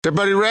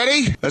Everybody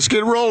ready? Let's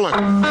get rolling.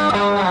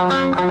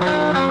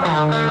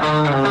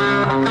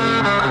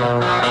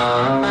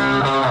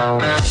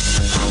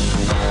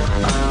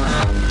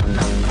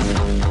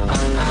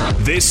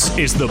 This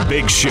is The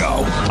Big Show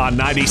on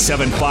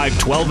 97.5,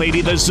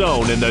 1280 The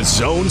Zone and The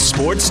Zone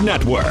Sports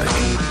Network.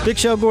 Big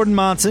Show, Gordon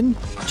Monson,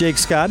 Jake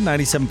Scott,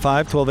 97.5,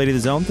 1280 The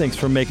Zone. Thanks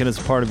for making us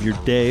a part of your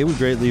day. We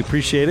greatly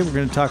appreciate it. We're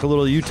going to talk a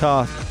little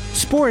Utah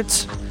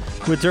sports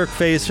with Dirk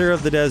Facer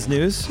of the Des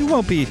News. It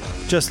won't be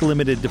just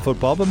limited to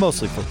football, but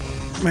mostly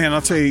football. Man,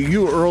 I'll tell you,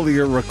 you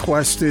earlier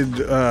requested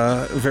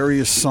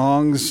various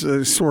songs,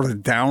 sort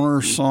of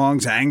downer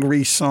songs,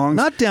 angry songs.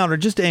 Not downer,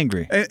 just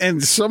angry.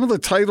 And some of the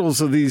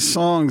titles of these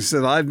songs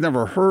that I've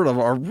never heard of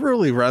are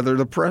really rather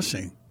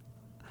depressing.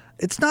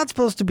 It's not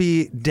supposed to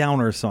be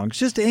downer songs,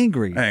 just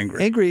angry.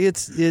 Angry,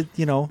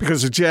 you know.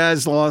 Because the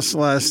Jazz lost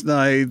last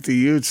night, the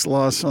Utes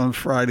lost on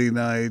Friday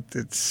night.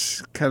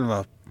 It's kind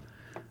of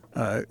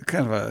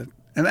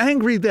an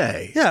angry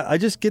day. Yeah, I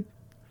just get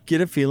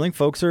a feeling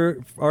folks are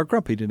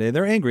grumpy today.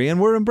 They're angry, and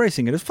we're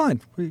embracing it. It's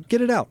fine. We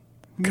get it out.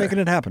 We're making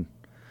it happen.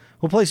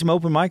 We'll play some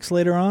open mics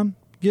later on.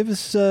 Give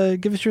us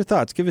your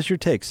thoughts. Give us your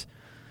takes.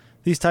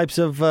 These types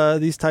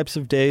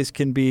of days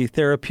can be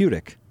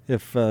therapeutic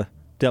if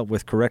dealt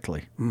with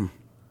correctly.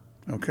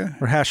 Okay.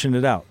 We're hashing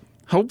it out.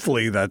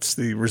 Hopefully that's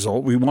the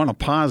result. We want a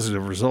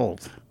positive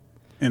result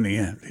in the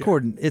end. Yeah.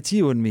 Gordon, it's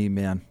you and me,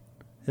 man.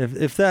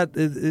 If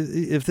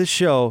this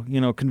show,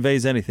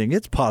 conveys anything,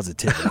 it's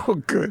positivity. Oh,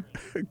 good.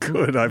 I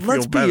feel better.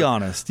 Let's be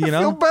honest, I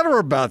feel better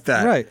about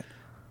that. Right.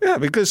 Yeah,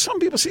 because some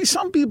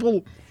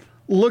people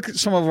look at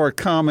some of our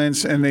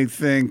comments and they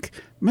think,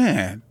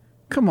 man,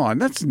 come on,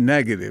 that's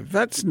negative.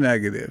 That's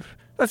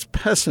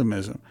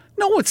pessimism.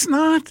 No, it's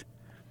not.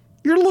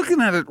 You're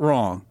looking at it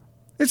wrong.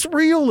 It's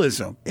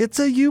realism. It's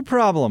a you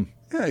problem.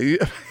 Yeah.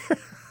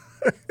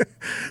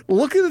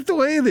 Look at it the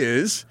way it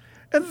is.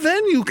 And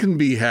then you can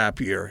be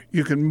happier.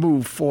 You can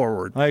move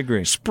forward. I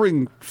agree.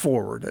 Spring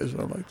forward, as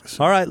I like to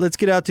say. All right, let's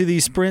get out to the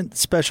Sprint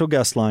special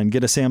guest line.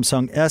 Get a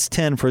Samsung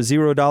S10 for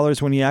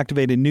 $0 when you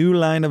activate a new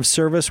line of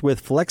service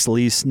with Flex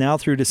Lease now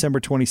through December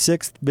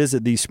 26th.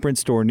 Visit the Sprint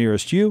store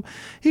nearest you.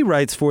 He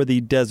writes for the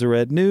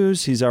Deseret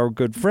News. He's our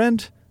good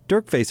friend,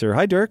 Dirk Facer.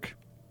 Hi, Dirk.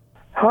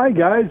 Hi,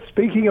 guys.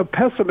 Speaking of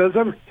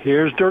pessimism,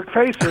 here's Dirk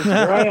Facer. Here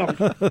I am.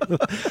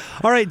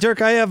 All right,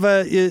 Dirk, I have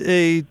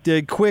a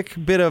quick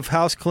bit of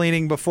house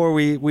cleaning before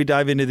we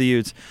dive into the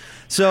Utes.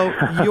 So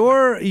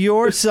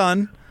your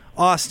son,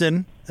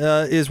 Austin,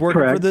 is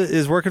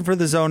working for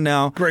the Zone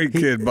now. Great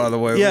kid, by the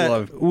way.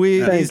 Yeah,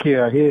 Thank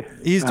you.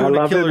 He's doing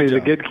I a killer love him. He's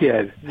job. a good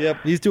kid. Yep,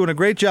 he's doing a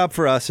great job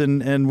for us,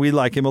 and we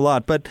like him a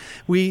lot. But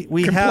we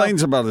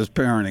complains about his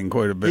parenting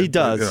quite a bit. He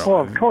does. Well,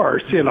 of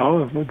course.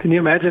 Can you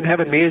imagine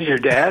having me as your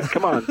dad?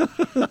 Come on.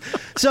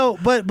 So,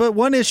 but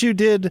one issue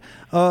did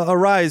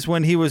arise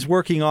when he was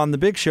working on the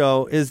Big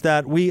Show is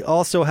that we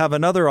also have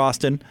another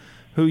Austin,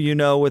 who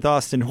with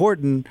Austin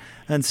Horton,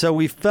 and so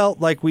we felt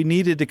like we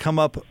needed to come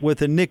up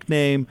with a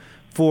nickname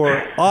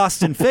for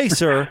Austin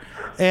Facer,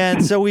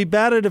 and so we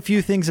batted a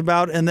few things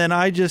about, and then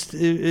I just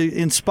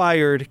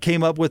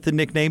came up with the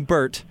nickname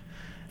Burt,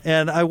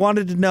 and I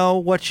wanted to know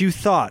what you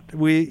thought.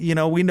 We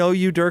know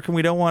you, Dirk, and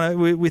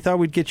we thought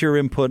we'd get your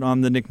input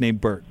on the nickname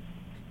Burt.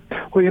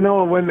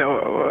 Well,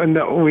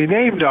 when we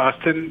named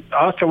Austin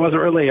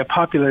wasn't really a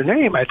popular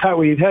name. I thought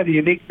we had a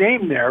unique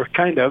name there,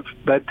 kind of,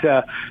 but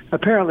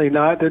apparently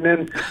not. And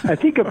then I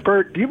think of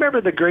Burt. Do you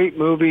remember the great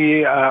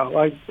movie?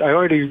 I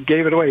already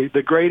gave it away.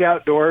 The Great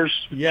Outdoors.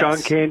 Yes.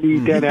 John Candy,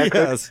 Dan Aykroyd.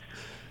 Yes.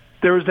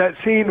 There was that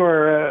scene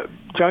where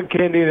John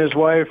Candy and his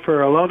wife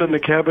are alone in the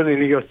cabin,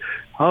 and he goes,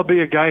 "I'll be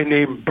a guy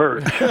named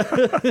Burt."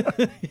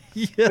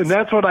 Yes. And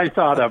that's what I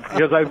thought of,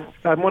 because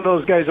I'm one of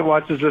those guys that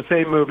watches the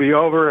same movie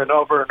over and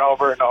over and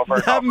over and over.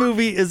 That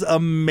movie is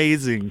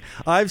amazing.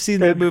 I've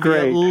seen that movie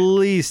great.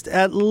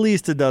 at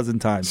least a dozen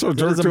times. So,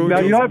 Dirk,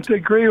 Now, you have to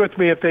agree with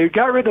me. If they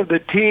got rid of the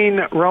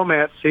teen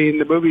romance scene,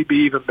 the movie would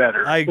be even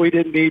better. We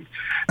didn't need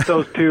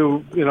those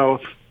two,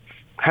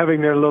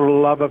 having their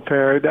little love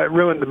affair. That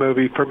ruined the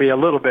movie for me a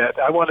little bit.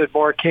 I wanted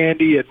more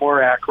Candy and more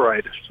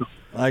Aykroyd.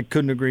 I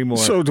couldn't agree more.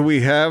 So do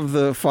we have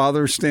the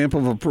father's stamp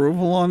of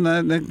approval on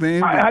that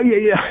nickname?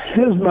 Yeah,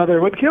 his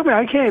mother would kill me.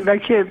 I can't,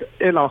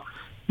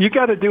 you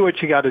got to do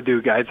what you got to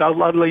do, guys. I'll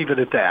leave it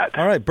at that.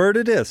 All right, Burt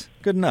it is.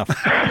 Good enough.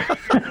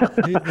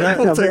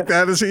 I'll take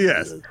that as a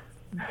yes.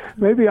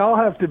 Maybe I'll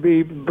have to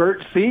be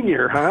Burt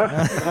Sr., huh?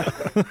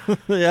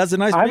 It has a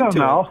nice ring to it. I don't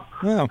know.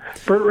 Yeah.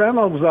 Burt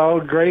Reynolds, though,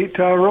 great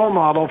role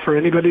model for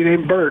anybody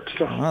named Burt.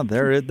 So. Oh,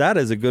 that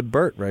is a good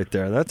Burt right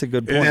there. That's a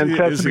good point. And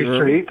Sesame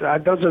Street.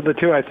 Those are the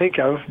two I think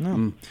of.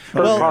 No.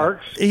 Burt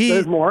Parks.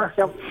 There's more.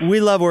 Yep. We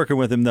love working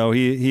with him, though.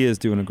 He is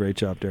doing a great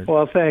job, Dirk.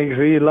 Well, thanks.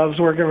 He loves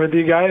working with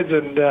you guys,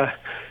 and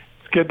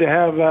it's good to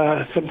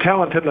have some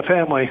talent in the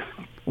family.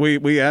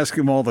 We ask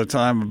him all the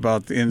time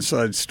about the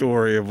inside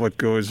story of what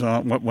goes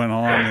on, what went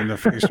on in the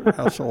Facer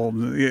household.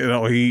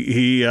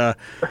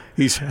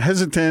 He's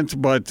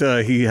hesitant, but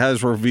he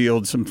has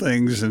revealed some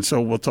things, and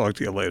so we'll talk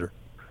to you later.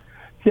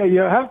 Yeah, you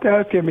have to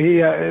ask him. He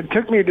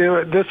took me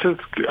to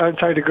I'm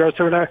sorry to gross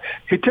over.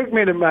 He took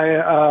me to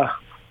my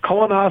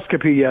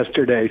colonoscopy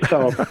yesterday.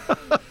 So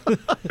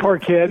poor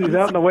kid, he's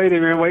out in the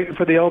waiting room waiting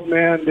for the old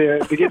man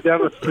to get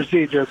done with the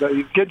procedure. But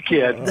he's a good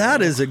kid.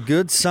 That is a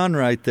good son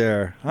right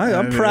there.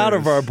 I'm proud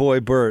of our boy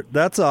Burt.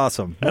 That's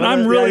awesome. And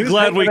I'm really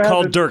glad we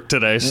called Dirk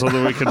today so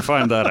that we can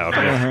find that out.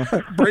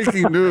 Uh-huh.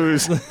 Breaking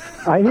news.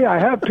 I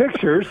have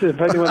pictures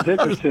if anyone's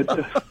interested.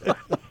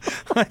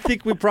 I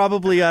think we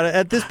probably ought to,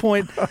 at this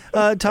point,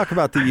 talk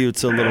about the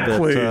Utes a little bit.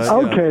 Please.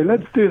 Okay,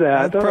 let's do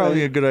that. That's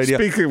probably a good idea.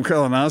 Speaking of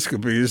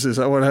colonoscopies, is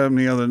that what happened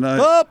the other night?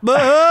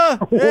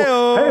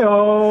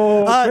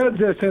 Hey-oh.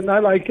 Transition. I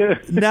like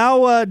it.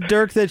 Now,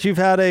 Dirk, that you've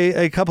had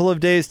a couple of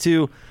days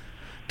to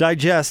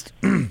digest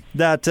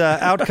that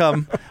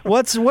outcome,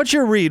 what's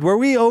your read? Were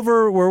we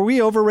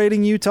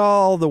overrating Utah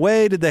all the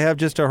way? Did they have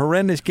just a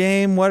horrendous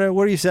game? What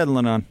are you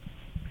settling on?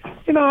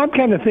 I'm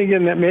kind of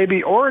thinking that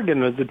maybe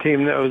Oregon was the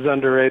team that was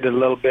underrated a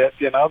little bit.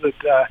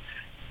 That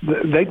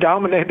they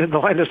dominated the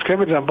line of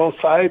scrimmage on both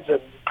sides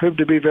and proved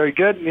to be very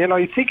good. And,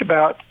 you think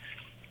about,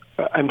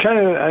 I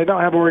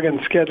don't have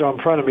Oregon's schedule in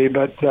front of me,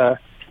 but,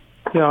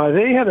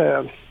 they had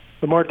a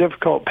more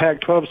difficult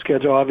Pac-12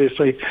 schedule,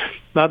 obviously.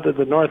 Not that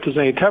the North was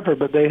any tougher,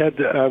 but they had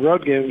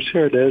road games.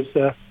 Here it is.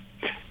 They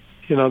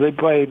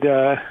played,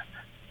 when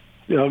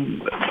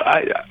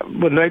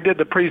they did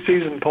the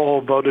preseason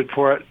poll, voted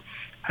for it.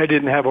 I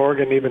didn't have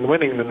Oregon even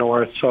winning the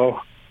North,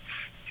 so,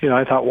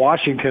 I thought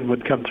Washington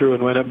would come through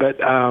and win it.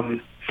 But, I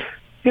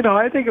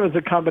think it was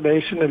a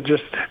combination of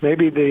just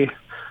maybe the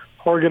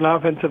Oregon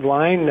offensive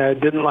line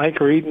didn't like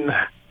reading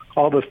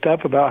all the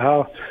stuff about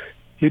how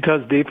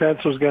Utah's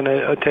defense was going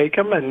to take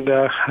them, and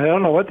I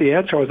don't know what the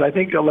answer was. I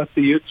think it left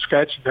the Utes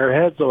scratching their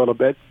heads a little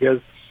bit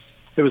because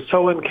it was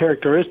so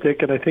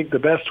uncharacteristic, and I think the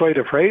best way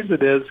to phrase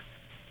it is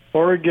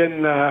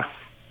Oregon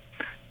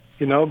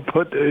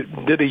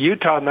did a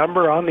Utah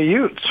number on the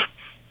Utes.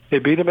 They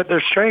beat them at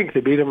their strength. They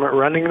beat them at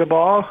running the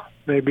ball.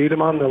 They beat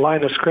them on the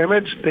line of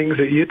scrimmage, things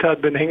that Utah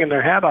had been hanging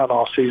their hat on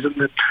all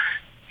season.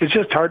 It's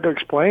just hard to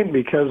explain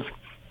because,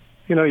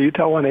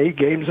 Utah won 8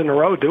 games in a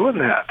row doing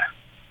that.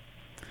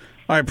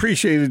 I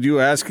appreciated you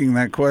asking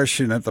that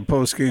question at the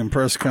post-game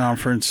press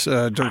conference,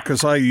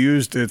 because I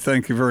used it.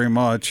 Thank you very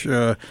much.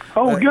 Good.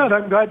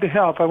 I'm glad to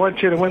help. I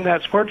want you to win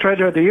that Sports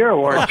Writer of the Year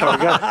award. So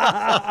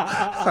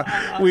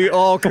we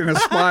all can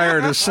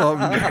aspire to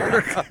something.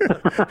 I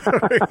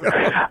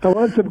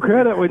want some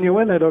credit when you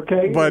win it,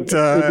 okay? But with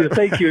your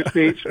thank you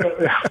speech.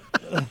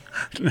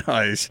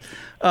 Nice.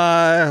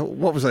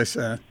 What was I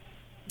saying?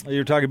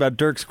 You're talking about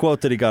Dirk's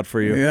quote that he got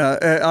for you. Yeah,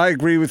 I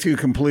agree with you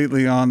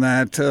completely on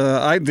that.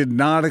 I did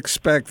not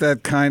expect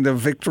that kind of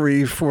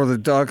victory for the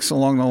Ducks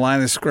along the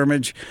line of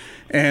scrimmage.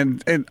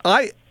 And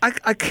I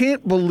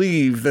can't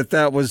believe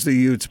that was the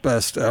Utes'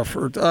 best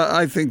effort.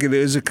 I think it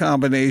is a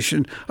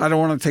combination. I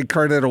don't want to take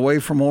credit away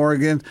from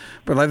Oregon,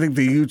 but I think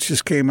the Utes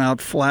just came out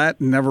flat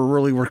and never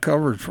really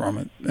recovered from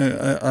it.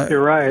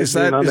 You're right. Does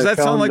that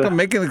sound like I'm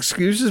making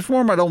excuses for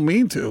them? I don't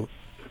mean to.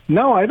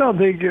 No, I don't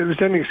think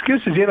there's any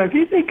excuses. If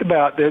you think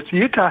about this,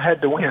 Utah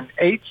had to win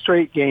 8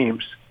 straight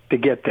games to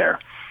get there.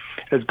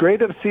 As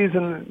great of a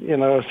season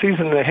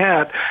they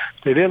had,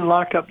 they didn't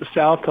lock up the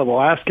South till the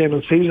last game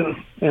of the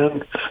season.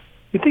 And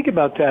you think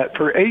about that,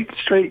 for 8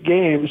 straight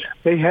games,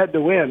 they had to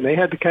win. They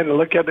had to kind of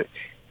look at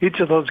each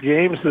of those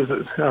games as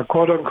a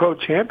quote-unquote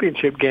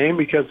championship game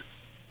because,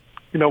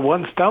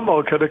 one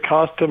stumble could have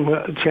cost them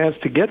a chance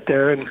to get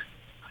there. And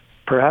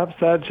perhaps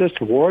that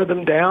just wore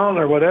them down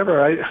or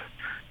whatever.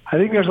 I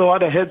think there's a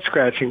lot of head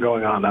scratching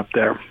going on up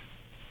there.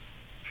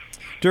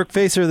 Dirk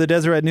Facer, the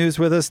Deseret News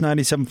with us,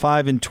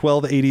 97.5 and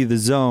 1280 The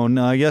Zone.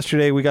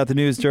 Yesterday we got the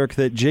news, Dirk,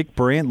 that Jake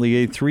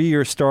Brantley, a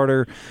 3-year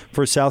starter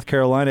for South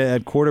Carolina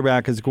at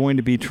quarterback, is going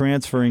to be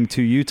transferring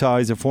to Utah.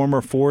 He's a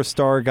former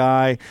 4-star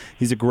guy.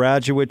 He's a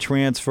graduate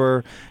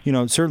transfer.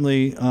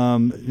 Certainly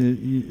a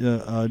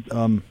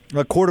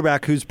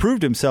quarterback who's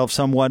proved himself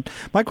somewhat.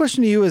 My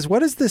question to you is, what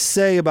does this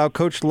say about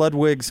Coach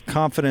Ludwig's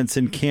confidence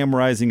in Cam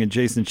Rising and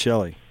Jason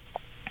Shelley?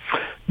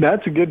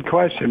 That's a good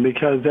question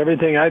because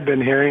everything I've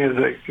been hearing is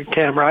that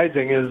Cam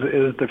Rising is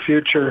the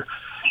future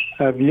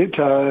of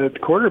Utah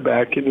at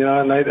quarterback. And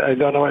I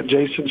don't know what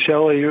Jason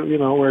Shelley,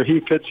 where he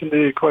fits into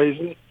the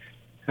equation.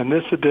 And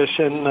this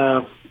edition,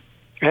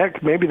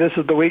 maybe this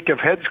is the week of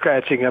head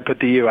scratching up at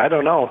the U. I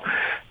don't know,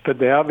 but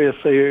they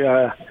obviously,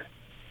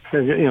 going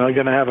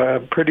to have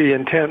a pretty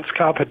intense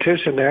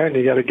competition there. And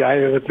you got a guy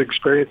with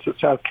experience at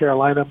South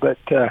Carolina, but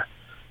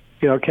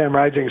Cam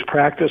Rising's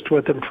practiced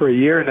with him for a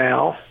year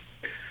now.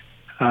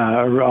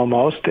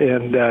 Almost,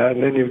 and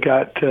then you've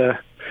got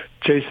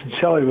Jason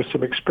Shelley with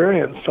some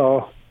experience.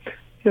 So,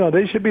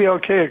 they should be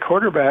okay at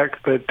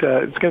quarterback, but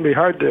it's going to be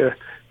hard to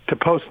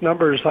post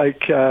numbers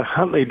like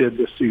Huntley did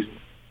this season,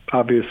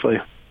 obviously.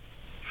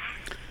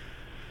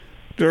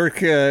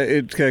 Dirk,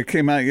 it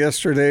came out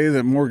yesterday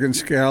that Morgan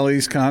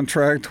Scalley's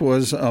contract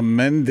was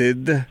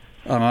amended.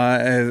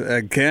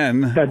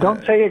 Again.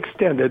 Don't say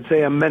extended,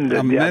 say amended.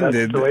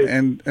 Amended, yeah,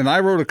 and I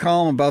wrote a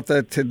column about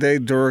that today,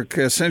 Dirk,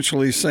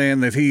 essentially saying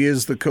that he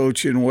is the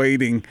coach in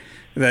waiting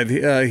that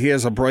he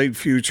has a bright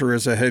future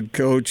as a head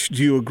coach.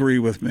 Do you agree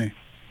with me?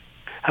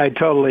 I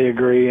totally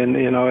agree, and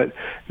it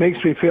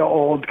makes me feel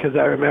old because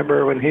I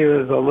remember when he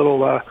was a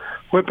little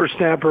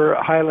whippersnapper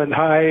at Highland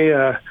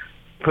High,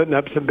 putting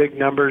up some big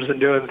numbers and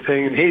doing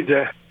things.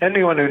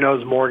 Anyone who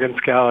knows Morgan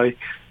Scally,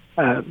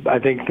 I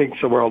think thinks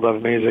the world of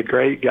him. He's a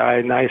great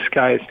guy, nice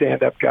guy,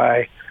 stand-up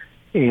guy,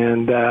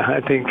 and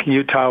I think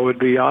Utah would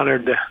be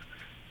honored to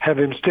have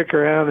him stick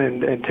around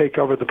and take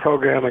over the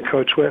program and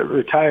Coach Witt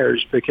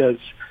retires because,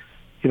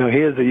 he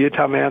is a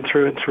Utah man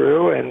through and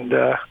through, and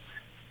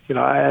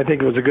I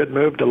think it was a good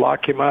move to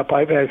lock him up.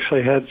 I've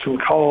actually had some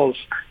calls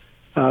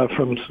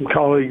from some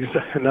colleagues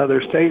in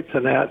other states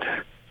and that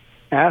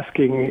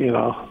asking,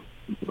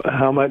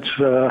 how much,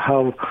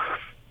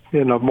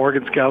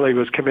 Morgan Scally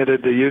was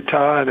committed to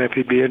Utah and if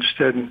he'd be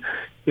interested in,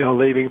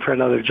 leaving for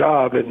another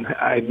job. And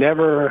I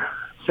never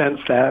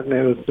sensed that. And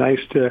it was nice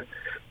to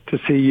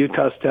see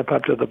Utah step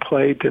up to the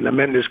plate and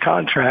amend his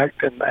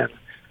contract and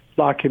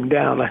lock him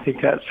down. I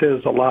think that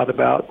says a lot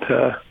about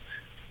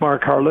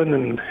Mark Harlan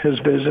and his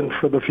vision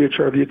for the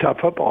future of Utah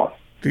football.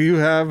 Do you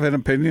have an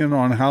opinion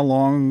on how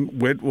long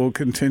Witt will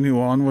continue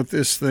on with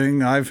this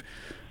thing? I've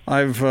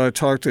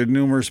talked to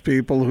numerous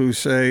people who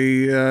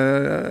say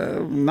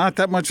not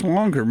that much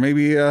longer,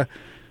 maybe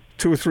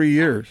 2 or 3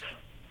 years.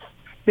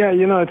 Yeah,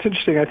 it's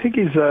interesting. I think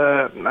he's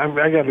I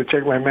got to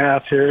check my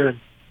math here. I'm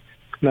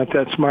not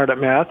that smart at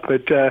math,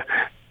 but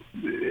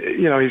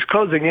he's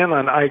closing in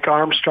on Ike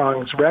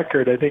Armstrong's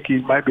record. I think he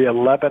might be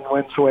 11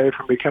 wins away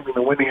from becoming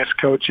the winningest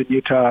coach in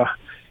Utah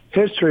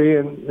history,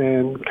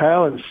 and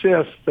Kyle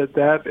insists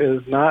that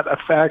is not a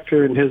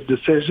factor in his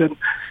decision.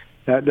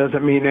 That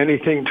doesn't mean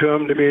anything to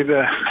him to be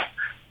the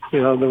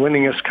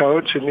winningest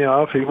coach. And,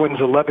 if he wins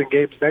 11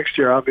 games next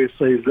year,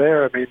 obviously he's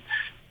there. I mean,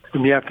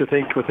 and you have to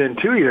think within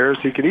 2 years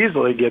he could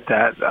easily get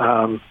that.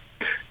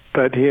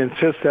 But he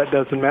insists that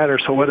doesn't matter.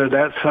 So whether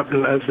that's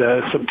something as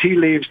some tea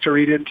leaves to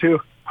read into,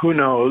 who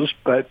knows?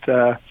 But,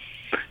 I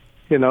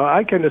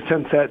kind of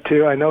sense that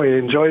too. I know he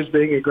enjoys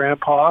being a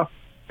grandpa,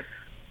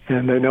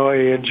 and I know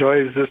he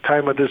enjoys this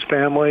time with his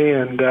family.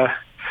 And,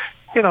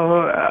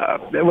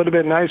 it would have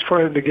been nice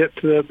for him to get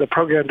to the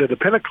program to the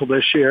pinnacle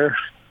this year.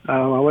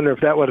 I wonder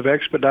if that would have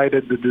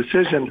expedited the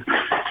decision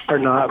or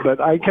not.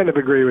 But I kind of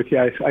agree with you.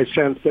 I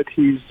sense that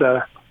he's,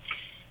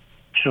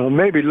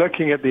 maybe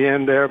looking at the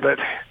end there. But,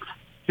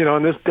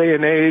 in this day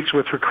and age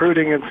with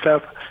recruiting and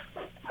stuff,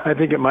 I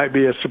think it might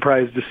be a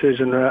surprise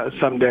decision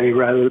someday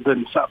rather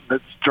than something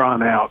that's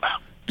drawn out.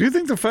 Do you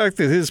think the fact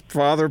that his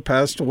father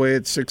passed away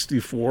at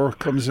 64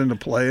 comes into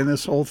play in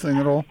this whole thing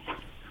at all?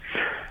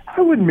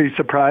 I wouldn't be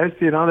surprised.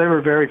 They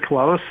were very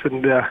close,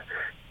 and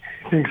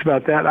he thinks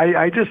about that.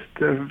 I just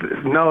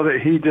know that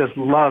he just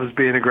loves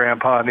being a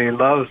grandpa, and he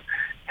loves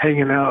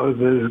hanging out with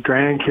his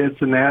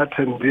grandkids and that.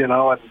 And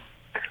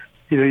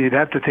you'd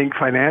have to think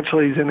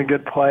financially he's in a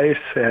good place,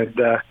 and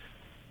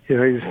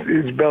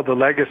he's built a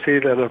legacy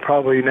that'll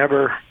probably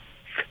never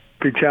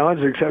be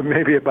challenged, except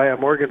maybe by a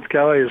Morgan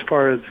Scally as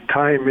far as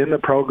time in the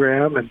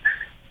program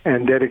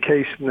and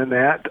dedication and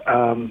that.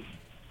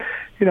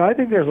 I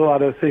think there's a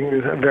lot of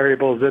things,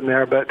 variables in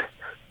there, but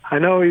I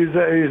know he's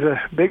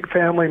a big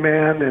family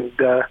man, and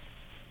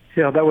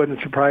that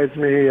wouldn't surprise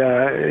me.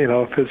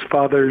 If his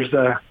father's,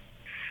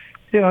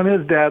 and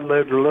his dad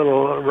lived a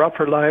little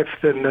rougher life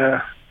than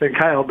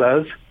Kyle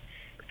does,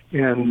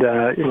 and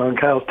and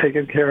Kyle's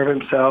taking care of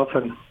himself,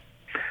 and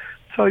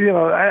so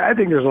I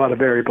think there's a lot of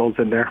variables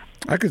in there.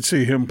 I could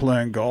see him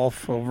playing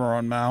golf over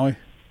on Maui.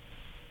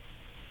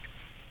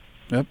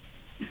 Yep.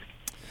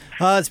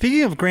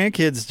 Speaking of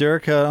grandkids,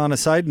 Dirk, on a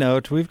side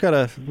note, we've got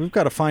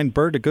to find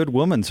Burt a good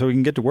woman so we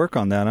can get to work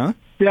on that, huh?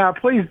 Yeah,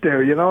 please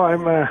do.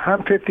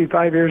 I'm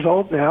 55 years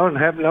old now and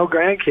have no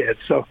grandkids,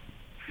 so.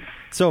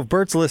 So if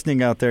Burt's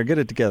listening out there, get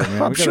it together,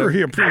 man. I'm sure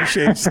he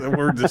appreciates that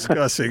we're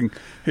discussing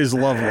his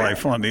love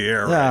life on the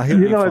air. Yeah,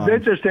 what's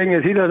interesting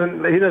is he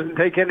doesn't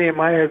take any of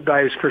my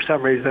advice for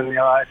some reason.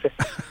 I say,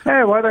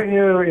 hey, why don't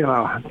you,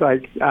 it's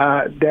like,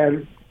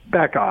 Dad,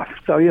 back off.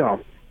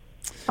 So,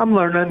 I'm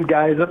learning,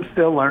 guys. I'm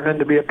still learning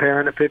to be a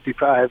parent at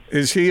 55.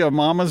 Is he a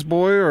mama's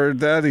boy or a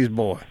daddy's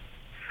boy?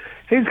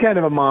 He's kind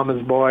of a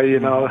mama's boy,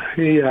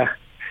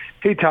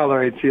 He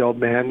tolerates the old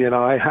man.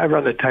 I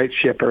run a tight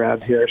ship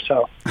around here,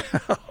 so.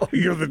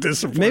 You're the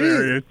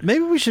disciplinarian.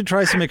 Maybe we should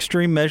try some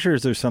extreme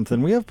measures or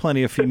something. We have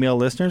plenty of female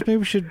listeners. Maybe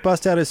we should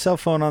bust out his cell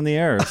phone on the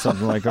air or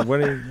something like that. What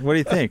do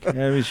you think?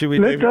 Should we?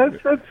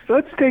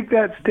 Let's take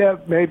that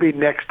step maybe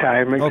next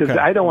time, because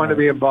I don't want to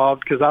be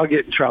involved because I'll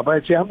get in trouble.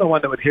 Actually, I'm the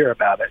one that would hear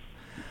about it.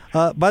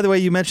 By the way,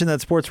 you mentioned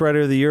that Sports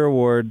Writer of the Year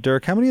award,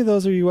 Dirk. How many of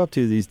those are you up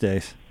to these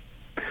days?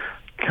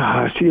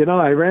 Gosh,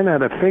 I ran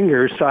out of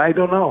fingers, so I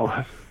don't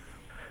know.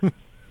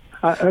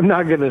 I'm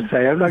not going to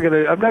say. I'm not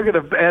going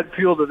to add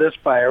fuel to this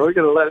fire. We're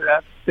going to let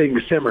that thing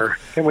simmer.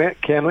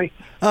 Can we?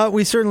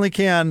 We certainly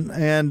can.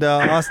 And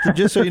Austin,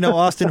 just so you know,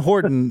 Austin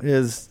Horton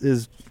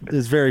is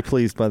very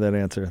pleased by that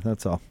answer.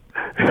 That's all.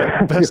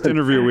 Best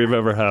interview we've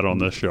ever had on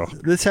this show.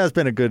 This has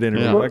been a good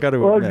interview. Yeah. I got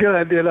to admit.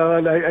 Good.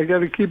 And I got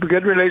to keep a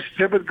good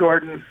relationship with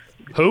Gordon.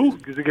 Who?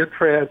 He's a good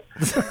friend.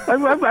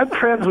 I'm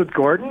friends with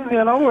Gordon.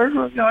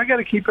 I got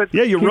to keep it.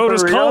 Yeah, you keep wrote it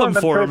his real, column and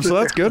I'm for him, friends so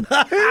with that's good.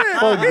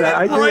 Well,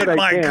 I do what I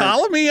my can.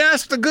 column. He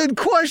asked a good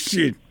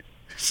question.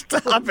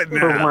 Stop it For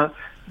now. one.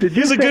 Did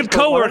you He's a say good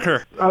for one?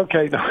 coworker.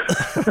 Okay. No.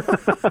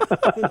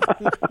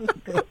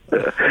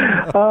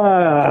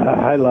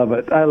 I love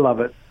it. I love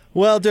it.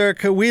 Well,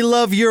 Dirk, we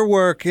love your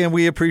work, and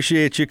we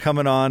appreciate you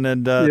coming on.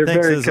 And You're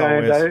thanks very as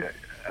kind. always.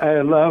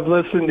 I love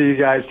listening to you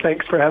guys.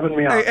 Thanks for having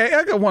me on. Hey,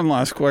 I got one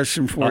last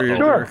question for you,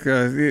 Sure.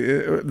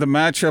 Dirk. The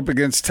matchup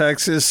against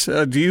Texas.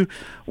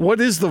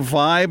 What is the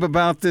vibe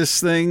about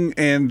this thing?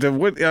 And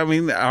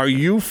are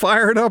you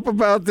fired up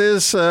about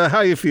this?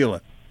 How you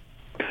feeling?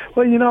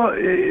 Well,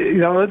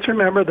 let's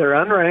remember they're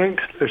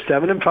unranked. They're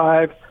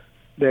 7-5.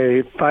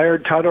 They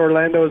fired Todd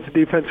Orlando as the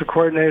defensive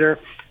coordinator.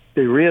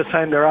 They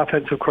reassigned their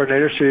offensive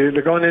coordinator. So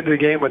they're going into the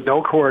game with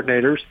no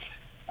coordinators.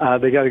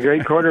 They got a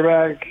great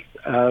quarterback,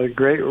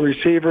 great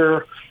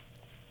receiver,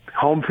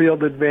 home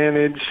field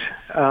advantage.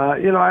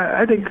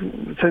 I think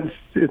since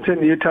it's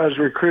in Utah's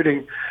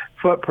recruiting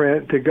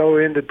footprint, to go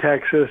into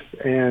Texas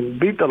and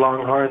beat the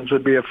Longhorns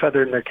would be a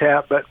feather in their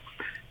cap. But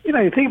you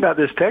think about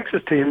this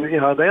Texas team, they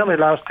only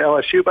lost to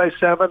LSU by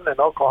 7 and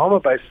Oklahoma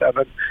by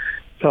 7.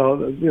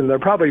 So, they're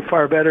probably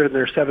far better than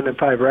their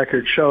 7-5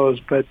 record shows.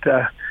 But,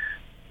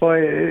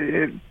 boy,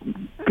 it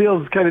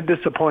feels kind of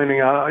disappointing,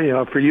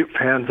 for Ute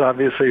fans,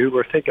 obviously, who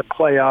were thinking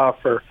playoff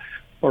or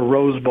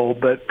Rose Bowl.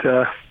 But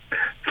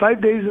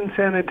 5 days in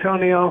San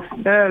Antonio,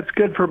 it's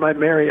good for my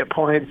Marriott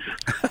points.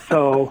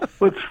 So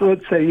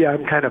let's say, yeah,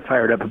 I'm kind of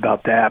fired up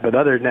about that. But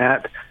other than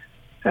that,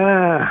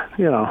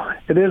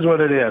 it is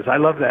what it is. I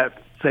love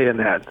saying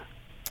that.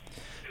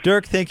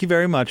 Dirk, thank you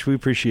very much. We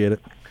appreciate it.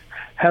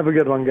 Have a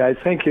good one, guys.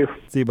 Thank you.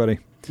 See you, buddy.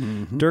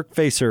 Mm-hmm. Dirk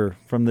Facer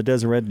from the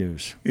Deseret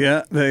News.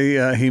 Yeah,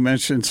 he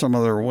mentioned some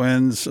of their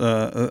wins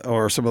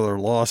or some of their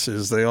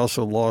losses. They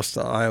also lost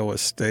to Iowa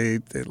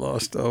State. They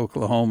lost to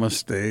Oklahoma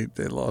State.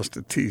 They lost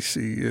to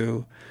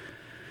TCU.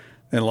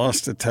 They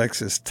lost to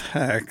Texas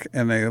Tech,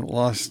 and they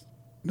lost.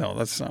 No,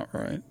 that's not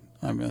right.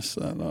 I messed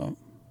that up.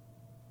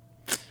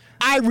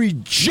 I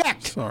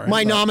reject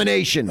my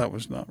nomination. That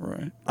was not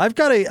right. I've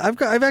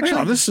actually.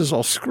 Man, this is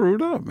all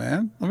screwed up,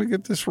 man. Let me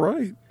get this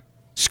right.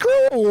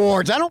 Screw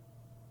awards. I don't.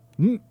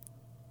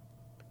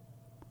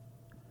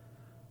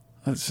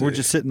 We're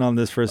just sitting on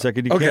this for a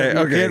second. You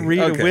can't read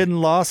a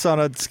win-loss on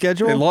a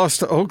schedule? They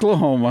lost to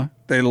Oklahoma.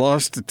 They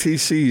lost to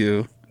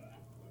TCU.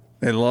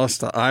 They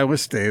lost to Iowa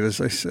State,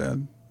 as I said.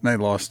 And they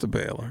lost to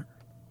Baylor.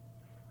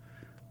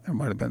 There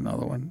might have been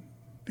another one.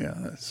 Yeah,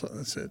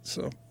 that's it.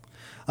 So,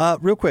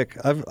 real quick,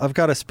 I've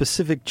got a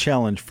specific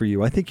challenge for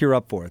you. I think you're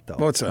up for it, though.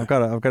 What's that? I've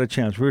got a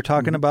challenge. We were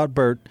talking about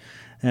Burt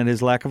and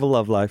his lack of a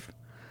love life.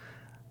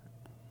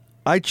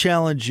 I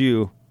challenge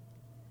you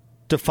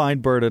to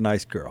find Burt a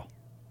nice girl.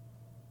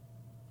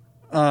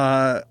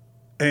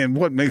 And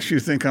what makes you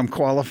think I'm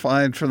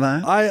qualified for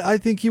that? I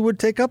think you would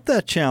take up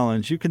that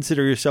challenge. You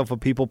consider yourself a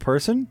people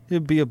person.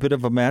 You'd be a bit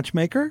of a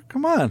matchmaker.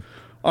 Come on.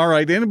 All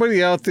right.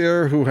 Anybody out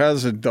there who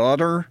has a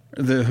daughter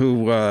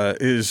who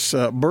is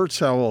Burt's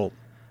how old?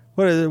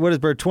 What is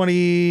Burt,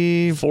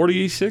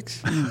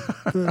 46?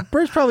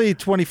 Burt's probably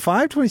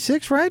 25,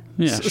 26, right?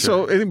 Yeah.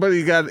 So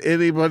anybody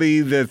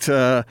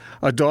that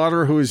a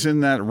daughter who is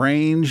in that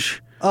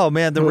range? Oh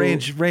man, the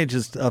range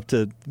is up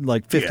to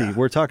like 50. Yeah.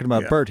 We're talking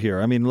about Burt here.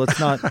 I mean,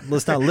 let's not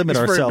limit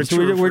ourselves.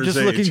 We're just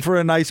looking for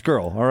a nice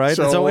girl, all right?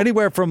 So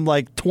anywhere from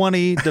like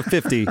 20 to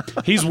 50.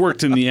 He's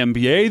worked in the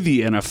NBA,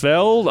 the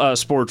NFL,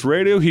 sports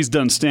radio. He's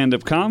done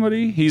stand-up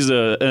comedy. He's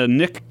a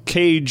Nick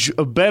Cage,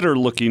 a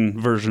better-looking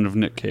version of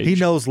Nick Cage. He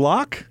knows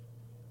Locke?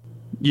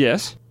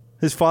 Yes.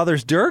 His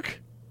father's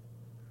Dirk?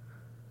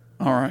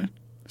 All right.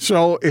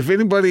 So if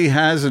anybody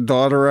has a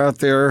daughter out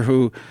there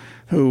who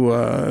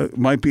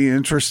might be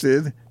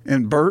interested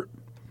in Burt,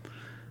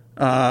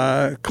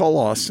 call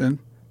Austin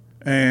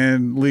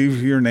and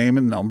leave your name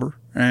and number,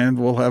 and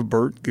we'll have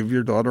Burt give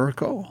your daughter a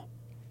call.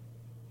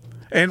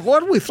 And why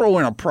don't we throw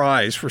in a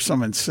prize for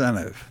some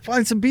incentive?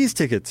 Find some Bees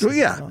tickets. Well,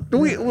 yeah.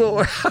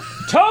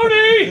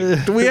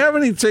 Tony! Do we have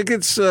any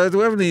tickets? Do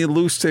we have any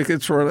loose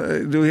tickets?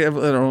 Do we have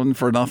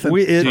for nothing?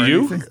 Do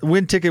you?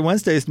 Win Ticket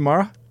Wednesdays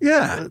tomorrow.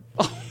 Yeah.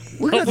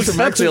 We got some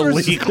That's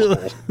extras. illegal.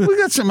 We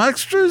got some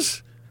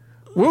extras.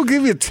 We'll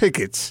give you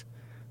tickets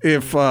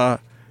if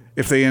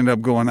they end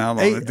up going out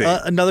on a date.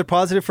 Another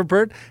positive for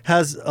Burt,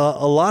 has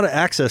a lot of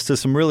access to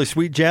some really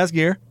sweet jazz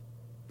gear.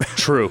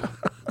 True.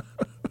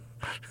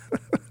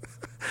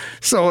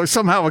 So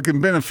somehow it can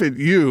benefit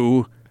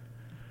you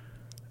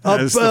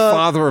as the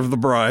father of the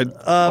bride,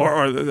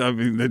 or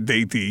the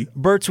datee.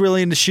 Burt's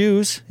really into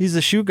shoes. He's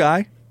a shoe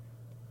guy.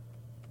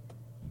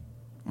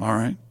 All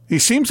right. He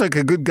seems like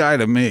a good guy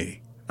to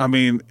me. I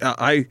mean,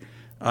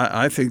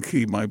 I think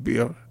he might be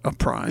a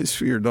prize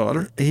for your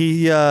daughter.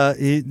 He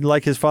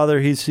like his father.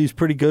 He's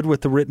pretty good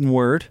with the written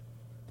word.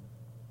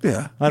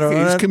 Yeah,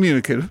 he's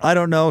communicative. I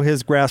don't know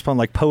his grasp on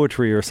like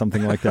poetry or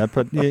something like that,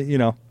 but you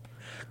know,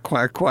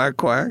 quack quack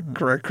quack,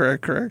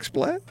 correct,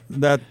 splat.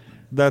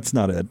 That's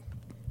not it.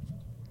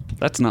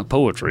 That's not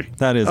poetry.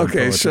 That is Okay,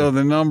 poetry. so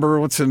the number,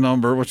 what's the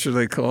number? What should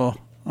they call,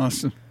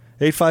 Austin?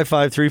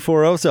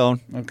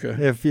 855-340-ZONE. Okay.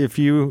 If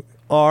you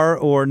are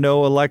or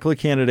know a likely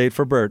candidate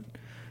for Burt,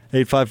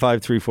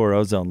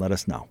 855-340-ZONE. Let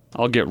us know.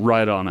 I'll get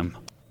right on him.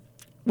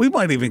 We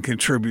might even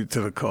contribute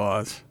to the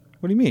cause.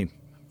 What do you mean?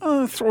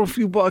 Throw a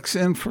few bucks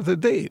in for the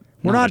date.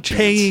 We're not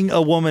paying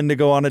a woman to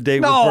go on a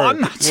date No, with Burt. I'm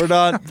not.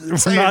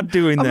 We're not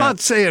doing that. I'm not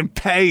saying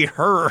pay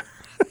her.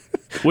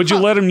 Would you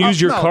let him use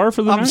your No, car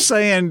for the I'm night?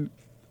 saying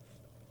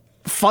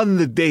fund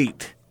the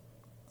date.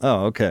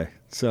 Oh, okay.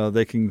 So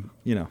they can,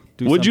 do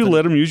Would you something.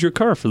 let him use your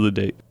car for the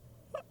date?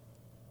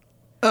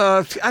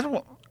 I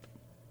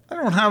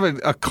don't have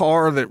a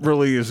car that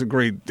really is a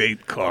great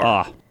date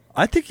car.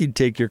 I think you'd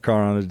take your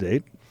car on a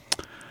date.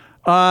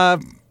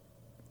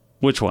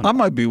 Which one? I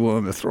might be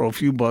willing to throw a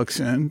few bucks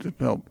in to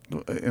help,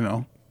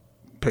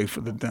 pay for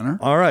the dinner.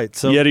 All right.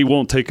 So Yet he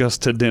won't take us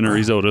to dinner.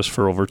 He's owed us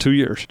for over 2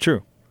 years.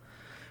 True.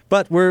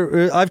 But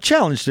I've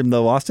challenged him,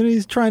 though, Austin.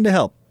 He's trying to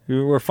help.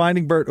 We're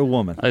finding Burt a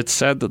woman. It's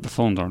sad that the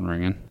phones aren't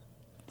ringing.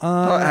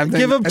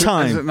 Give him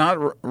time. Has it not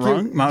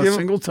rung? Not a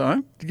single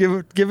time?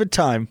 Give it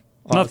time.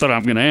 Not that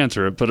I'm going to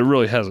answer it, but it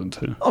really hasn't.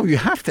 Oh, you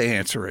have to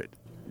answer it.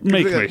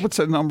 Make me. What's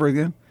that number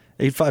again?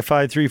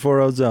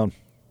 855-340-ZONE.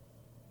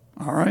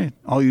 All right.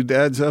 All you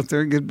dads out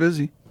there, get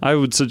busy. I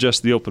would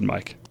suggest the open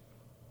mic.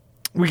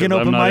 We can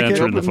I'm open not mic it.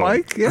 answering the Open phone.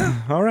 mic?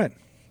 Yeah. All right.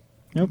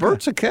 Okay.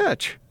 Bert's a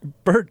catch.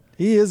 Burt,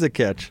 he is a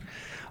catch.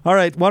 All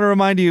right. Want to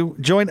remind you,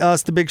 join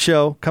us, The Big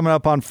Show, coming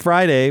up on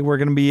Friday. We're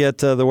going to be at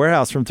the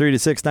warehouse from 3 to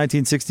 6,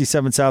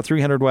 1967 South,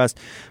 300 West.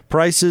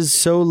 Prices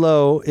so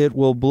low, it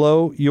will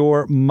blow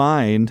your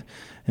mind.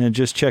 And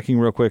just checking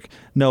real quick.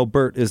 No,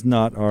 Burt is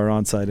not our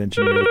on-site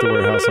engineer at the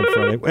warehouse on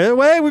Friday.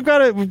 Wait, we've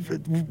got it.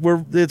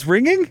 It's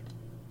ringing?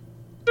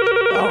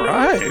 All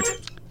right.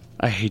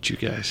 I hate you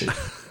guys.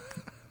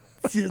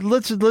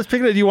 Let's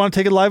pick it up. Do you want to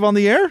take it live on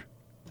the air?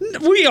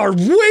 We are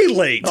way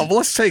late. Oh, well,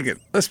 let's take it.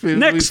 Let's be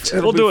Next.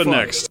 it'll We'll be do it fun.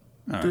 next.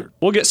 All right.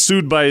 We'll get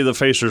sued by the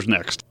Facers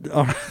next.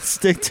 All right,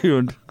 stay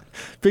tuned.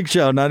 Big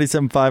Show,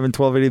 97.5 and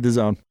 1280 The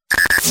Zone.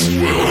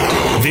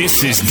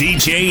 This is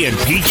DJ and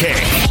PK.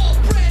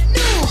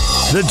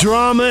 The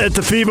drama at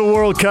the FIBA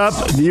World Cup.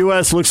 The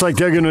U.S. looks like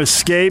they're going to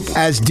escape.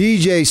 As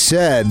DJ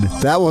said,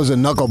 that was a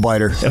knuckle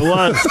biter. It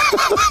was.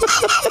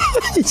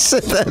 He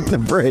said that in the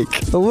break.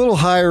 A little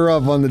higher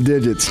up on the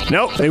digits.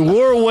 Nope. They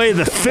wore away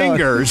the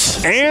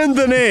fingers and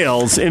the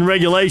nails in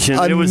regulation.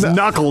 It was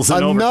knuckles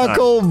in a overtime.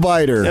 knuckle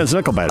biter. Yeah, it's a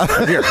knuckle biter.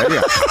 Right here.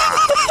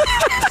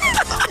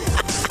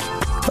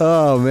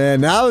 Oh,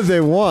 man. Now that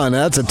they won,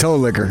 that's a toe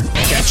licker.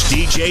 Catch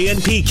DJ and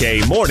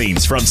PK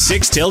mornings from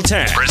 6 till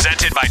 10.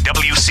 Presented by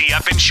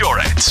WCF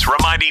Insurance.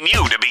 Reminding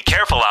you to be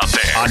careful out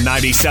there. On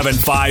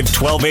 97.5,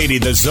 1280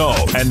 The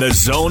Zone and The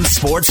Zone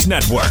Sports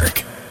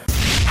Network.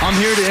 I'm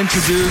here to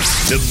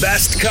introduce The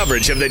best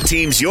coverage of the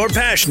teams you're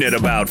passionate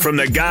about from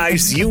the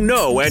guys you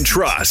know and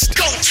trust.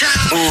 Go,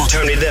 Child!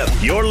 Turn it up.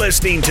 You're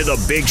listening to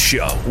The Big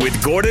Show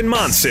with Gordon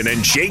Monson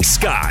and Jake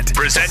Scott.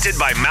 Presented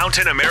by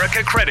Mountain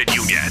America Credit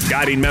Union.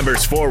 Guiding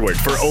members forward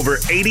for over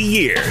 80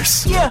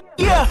 years. Yeah.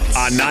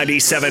 On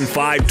 97.5,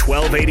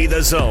 1280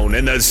 The Zone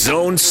and The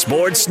Zone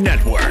Sports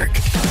Network.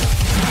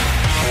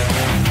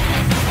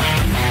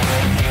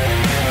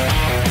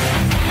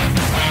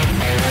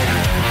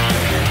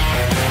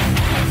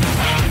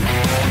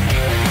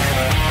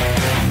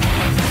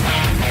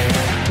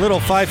 little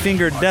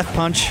five-fingered death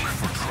punch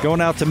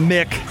going out to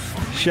Mick.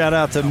 Shout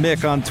out to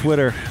Mick on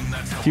Twitter.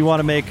 If you want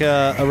to make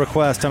a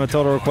request on a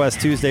Total Request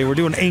Tuesday, we're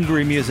doing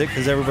angry music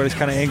because everybody's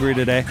kind of angry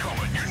today.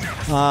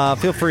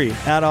 Feel free,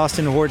 at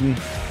Austin Horton,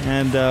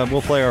 and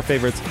we'll play our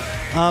favorites.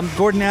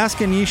 Gordon, ask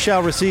and ye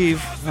shall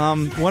receive.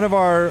 One of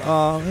our,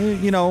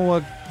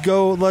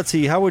 let's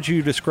see, how would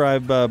you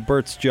describe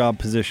Burt's job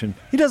position?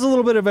 He does a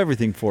little bit of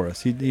everything for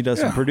us. He does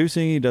some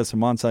producing, he does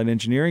some on-site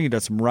engineering, he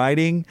does some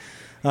writing,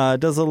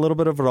 does a little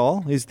bit of it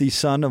all. He's the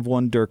son of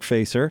one Dirk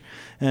Facer,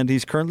 and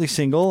he's currently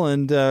single,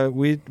 and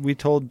we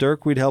told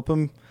Dirk we'd help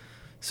him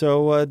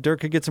so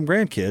Dirk could get some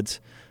grandkids.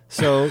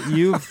 So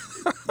you've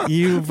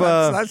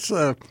that's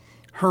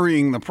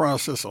hurrying the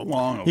process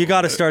along. You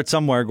got to start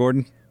somewhere,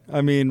 Gordon.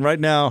 I mean, right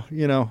now,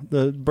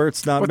 the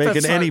Burt's not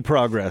making any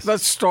progress.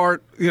 Let's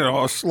start,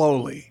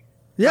 slowly.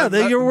 Yeah,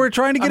 we're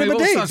trying to get him a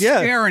date. Let's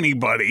not scare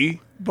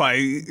anybody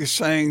by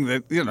saying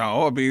that,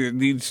 it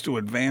needs to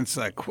advance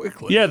that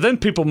quickly. Yeah, then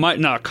people might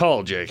not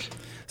call, Jake.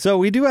 So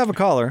we do have a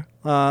caller.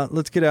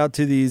 Let's get out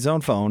to the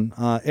zone phone.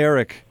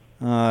 Eric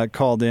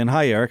called in.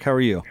 Hi, Eric. How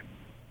are you?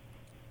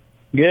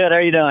 Good. How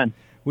are you doing?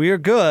 We are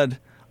good.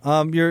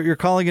 You're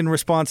calling in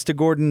response to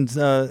Gordon's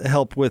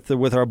help with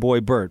our boy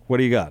Burt. What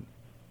do you got?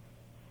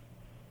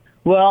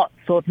 Well,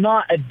 so it's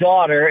not a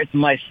daughter. It's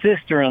my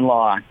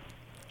sister-in-law.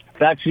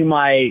 It's actually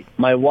my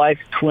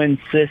wife's twin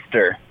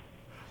sister.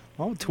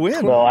 Oh,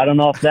 twin. So I don't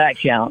know if that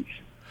counts.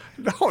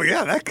 Oh,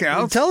 yeah, that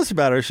counts. Tell us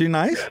about her. Is she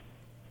nice?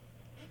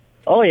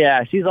 Oh,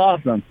 yeah. She's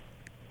awesome.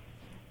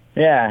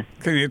 Yeah.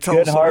 Can you tell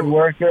Good, hard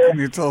worker. Can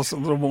you tell us a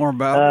little more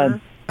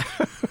about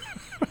her?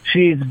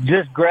 She's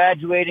just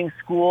graduating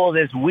school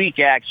this week,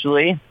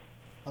 actually.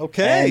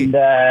 Okay.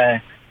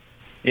 And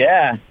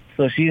yeah,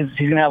 so she's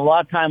gonna have a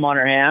lot of time on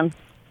her hands.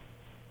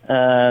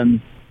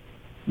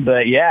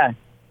 But yeah,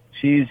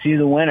 she's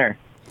a winner.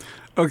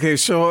 Okay,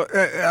 so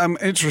I'm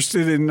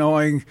interested in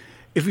knowing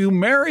if you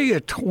marry a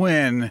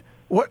twin.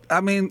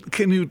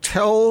 Can you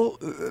tell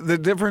the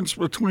difference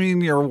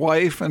between your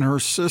wife and her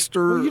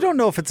sister? Well, you don't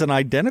know if it's an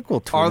identical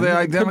twin. Are they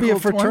identical? It could be a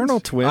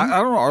fraternal twin. I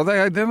don't know. Are they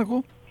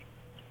identical?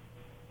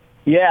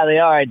 Yeah, they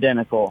are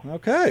identical.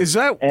 Okay. Is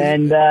that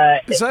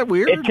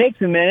weird? It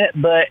takes a minute,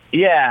 but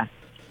yeah.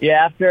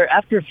 After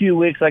a few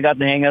weeks, I got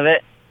the hang of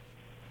it.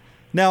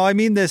 Now, I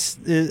mean this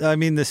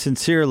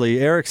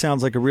sincerely. Eric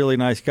sounds like a really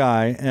nice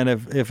guy, and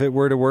if it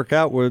were to work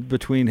out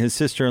between his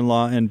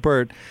sister-in-law and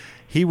Burt,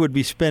 he would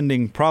be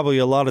spending probably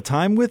a lot of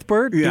time with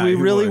Burt. Yeah, do we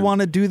really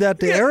want to do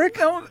that to Eric?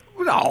 No,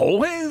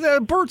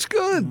 Burt's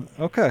good.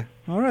 Okay,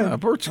 all right.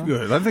 Burt's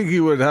good. I think he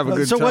would have a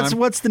good time. So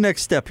what's the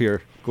next step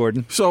here,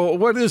 Gordon? So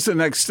what is the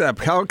next step?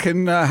 How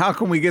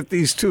can we get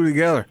these two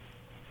together?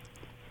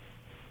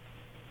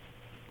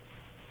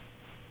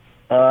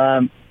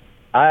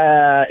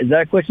 Is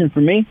that a question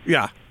for me?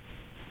 Yeah.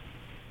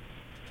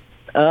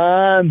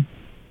 Well,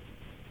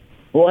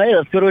 hey,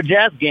 let's go to a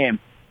Jazz game.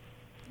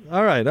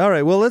 All right.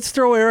 Well, let's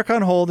throw Eric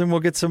on hold, and we'll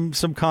get some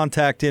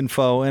contact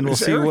info, and we'll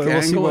see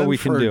what we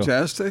can do.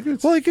 Jazz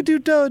tickets? Well, you could do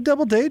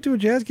double date to a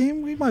Jazz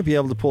game. We might be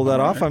able to pull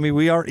that off. I mean,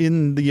 we are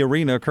in the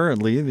arena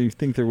currently. You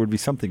think there would be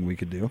something we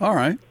could do? All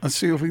right. Let's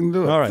see if we can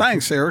do it. All right.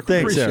 Thanks, Eric.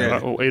 Thanks, Appreciate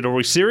Eric. it. Wait, are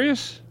we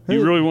serious?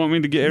 You really want me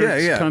to get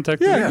Eric's contact?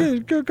 Yeah.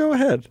 Go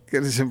ahead.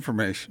 Get his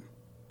information.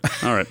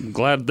 All right. I'm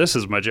glad this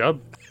is my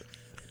job.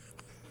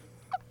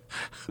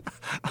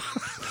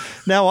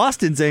 Now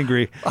Austin's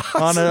angry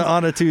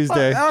on a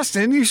Tuesday.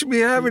 Austin, you should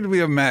be happy to be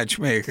a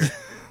matchmaker.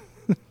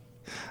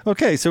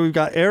 Okay, so we've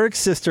got Eric's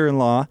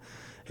sister-in-law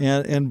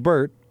and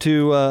Burt,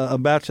 to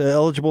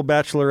eligible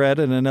bachelorette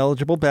and an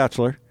eligible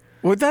bachelor.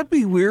 Would that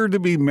be weird to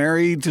be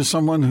married to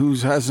someone who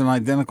has an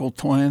identical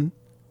twin?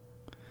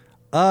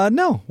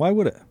 No. Why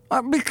would it?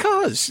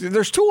 Because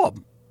there's two of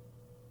them.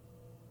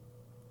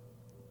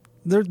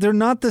 They're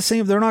not the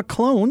same. They're not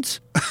clones.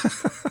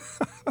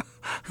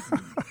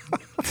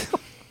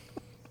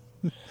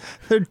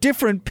 They're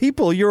different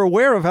people. You're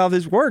aware of how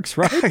this works,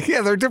 right?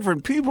 Yeah, they're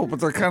different people,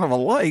 but they're kind of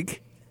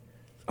alike.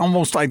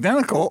 Almost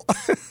identical.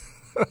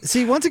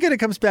 See, once again, it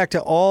comes back to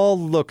all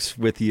looks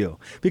with you.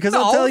 Because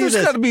I'll tell you this.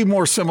 There's got to be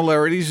more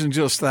similarities than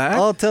just that.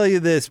 I'll tell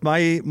you this.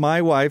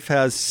 My wife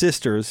has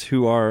sisters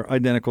who are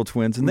identical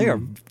twins, and they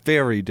are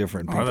very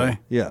different people. Are they?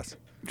 Yes.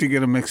 Do you get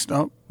them mixed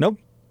up? Nope.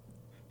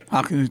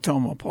 How can you tell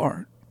them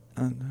apart?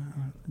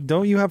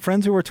 Don't you have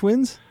friends who are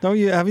twins?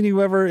 Haven't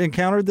you ever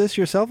encountered this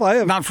yourself? I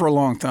have. Not for a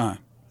long time.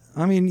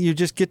 I mean, you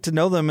just get to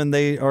know them, and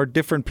they are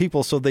different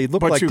people, so they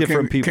look like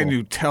different people. Can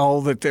you tell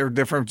that they're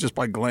different just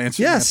by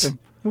glancing at them?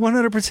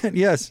 100%,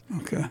 yes.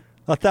 Okay.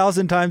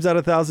 1,000 times out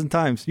of 1,000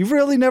 times. You've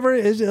really never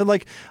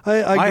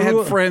I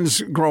had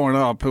friends growing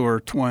up who were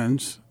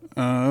twins,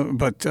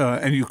 but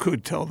you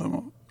could tell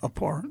them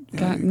apart.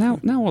 God, now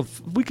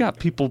we got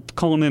people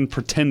calling in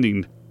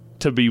pretending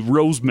to be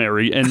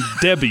Rosemary and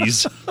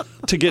Debbie's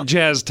to get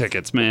Jazz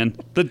tickets, man.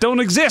 That don't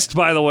exist,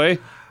 by the way.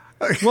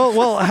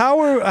 Well, how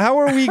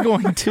are we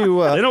going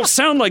to? They don't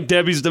sound like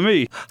Debbie's to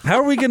me. How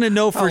are we going to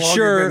know for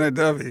sure?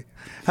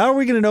 How are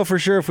we going to know for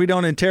sure if we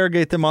don't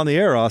interrogate them on the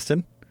air,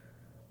 Austin?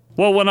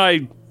 Well, when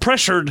I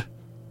pressured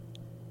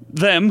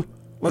them,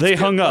 they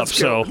hung up.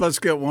 Let's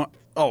get one.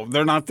 Oh,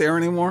 they're not there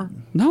anymore?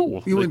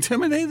 No. You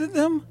intimidated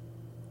them?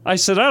 I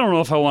said, I don't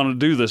know if I want to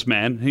do this,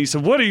 man. He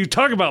said, what are you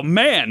talking about,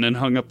 man? And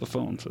hung up the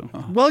phone. So.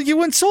 Well,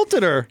 you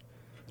insulted her.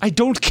 I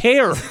don't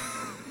care.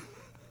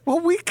 Well,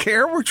 we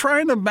care. We're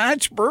trying to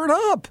match Burt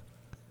up.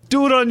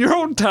 Do it on your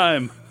own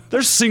time.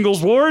 There's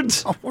singles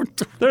wards.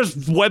 There's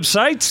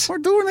websites. We're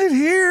doing it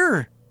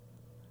here.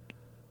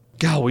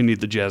 God, we need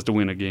the Jazz to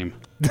win a game.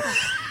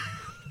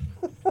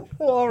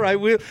 All right,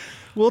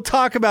 we'll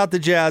talk about the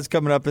Jazz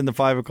coming up in the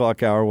 5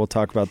 o'clock hour. We'll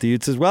talk about the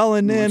Utes as well,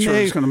 and I'm sure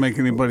it's going to make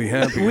anybody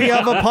happy. We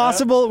have a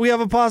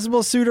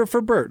possible suitor for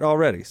Burt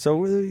already, so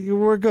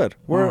we're good.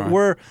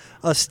 We're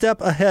a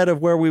step ahead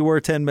of where we were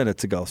 10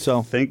 minutes ago.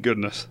 So thank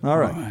goodness. All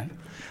right.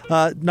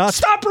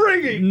 Stop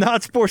ringing.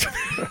 Not sports.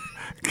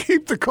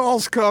 Keep the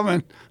calls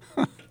coming.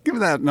 Give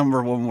that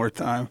number one more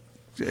time,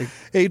 Jake.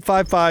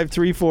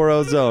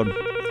 855-340-ZONE.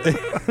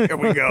 Here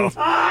we go.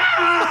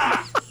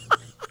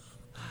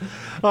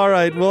 All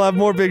right, we'll have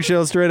more big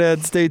shows straight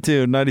ahead. Stay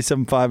tuned.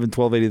 97.5 and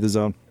 1280 The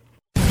Zone.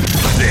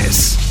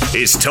 This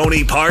is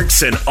Tony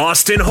Parks and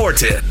Austin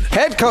Horton.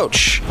 Head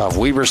coach of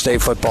Weber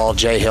State football,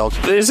 Jay Hill.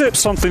 Is it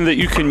something that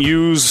you can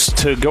use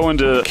to go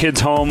into a kid's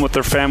home with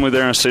their family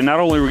there and say, not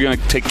only are we going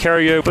to take care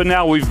of you, but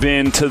now we've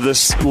been to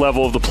this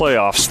level of the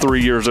playoffs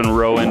 3 years in a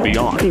row and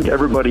beyond? I think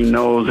everybody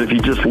knows if you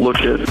just look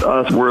at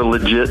us, we're a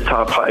legit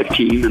top 5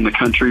 team in the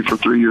country for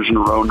 3 years in a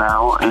row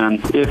now.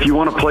 And if you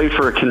want to play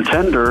for a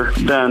contender,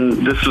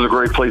 then this is a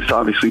great place to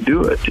obviously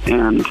do it.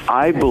 And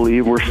I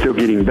believe we're still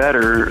getting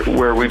better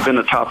where we've been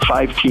a top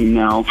 5 team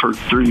now for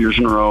 3 years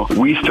in a row.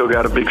 We still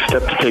got a big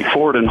step to take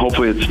forward, and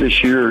hopefully it's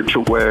this year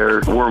to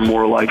where we're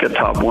more like a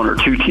top 1 or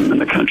 2 team in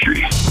the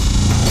country.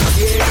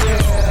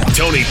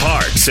 Tony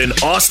Parks and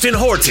Austin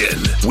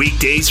Horton.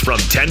 Weekdays from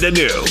 10 to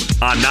noon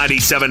on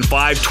 97.5,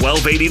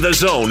 1280 The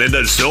Zone and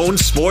The Zone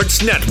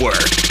Sports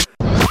Network.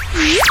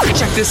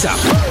 Check this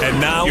out. And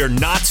now your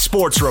Not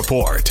Sports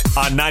Report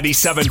on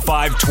 97.5,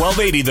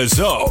 1280 The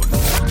Zone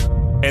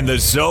and The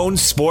Zone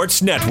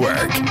Sports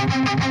Network.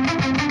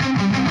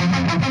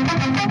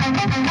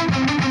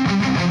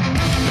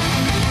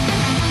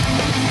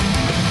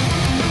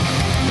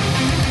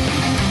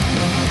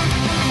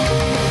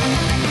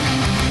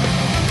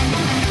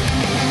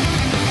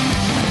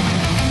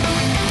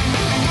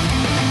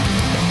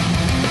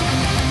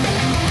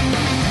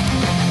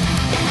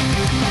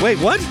 Wait,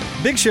 what?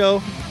 Big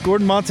show.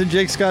 Gordon Monson,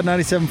 Jake Scott,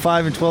 97.5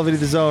 and 1280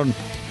 The Zone.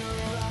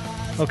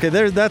 Okay,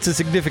 that's a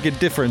significant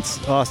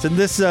difference, Austin.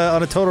 This,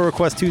 on a Total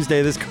Request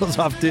Tuesday, this goes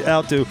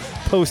out to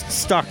Post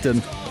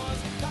Stockton.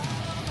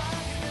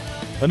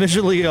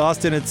 Initially,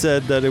 Austin had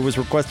said that it was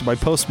requested by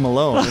Post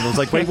Malone. And I was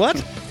like, wait,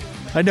 what?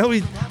 I know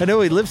he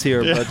lives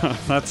here, Yeah, but...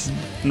 that's...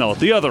 No,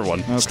 the other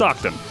one. Okay.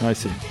 Stockton. I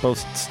see.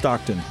 Post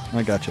Stockton.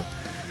 I gotcha.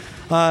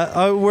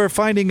 We're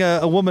finding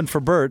a woman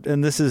for Burt,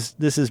 and this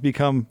has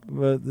become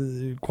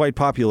quite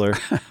popular,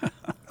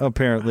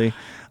 apparently.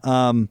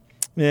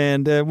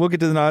 And we'll get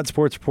to the Not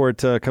Sports Report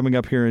coming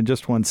up here in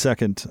just 1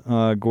 second,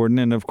 Gordon.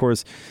 And, of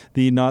course,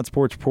 the Not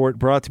Sports Report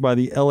brought to you by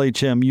the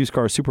LHM Used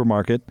Car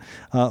Supermarket.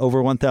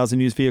 Over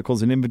 1,000 used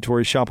vehicles and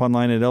inventory. Shop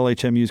online at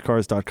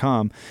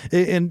lhmusedcars.com.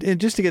 And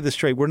just to get this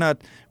straight, we're not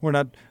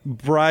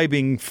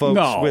bribing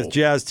folks with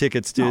jazz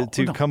tickets to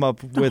come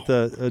up with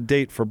a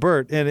date for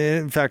Burt. And,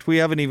 in fact, we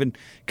haven't even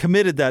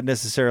committed that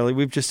necessarily.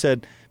 We've just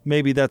said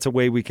maybe that's a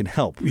way we can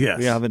help. Yes.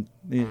 We haven't.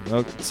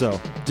 So,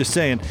 just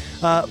saying.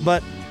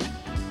 But...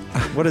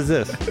 What is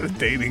this? A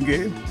dating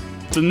game?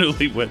 It's a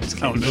newlyweds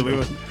game. Oh,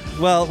 newlyweds.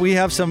 Well, we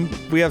have some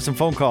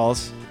phone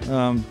calls.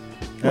 You've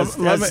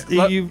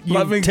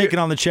taken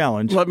on the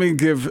challenge. Let me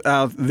give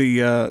out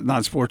the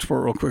non-sports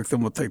report real quick,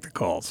 then we'll take the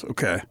calls,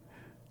 okay?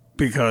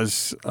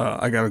 Because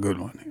I got a good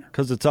one here.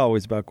 Because it's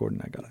always about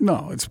Gordon. I got it.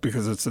 No, it's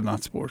because it's a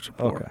non-sports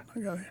report. Okay. I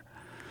got it here.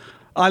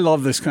 I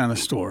love this kind of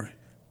story.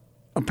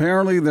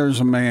 Apparently, there's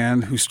a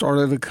man who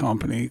started a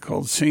company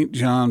called St.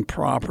 John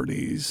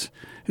Properties.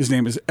 His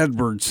name is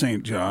Edward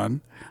St. John.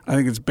 I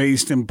think it's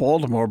based in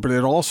Baltimore, but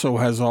it also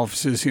has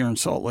offices here in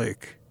Salt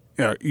Lake,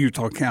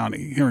 Utah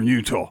County, here in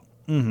Utah.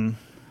 Mm-hmm.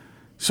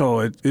 So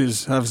it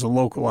has a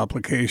local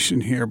application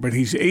here. But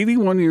he's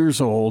 81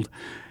 years old,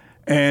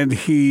 and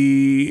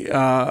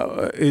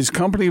his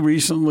company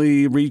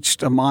recently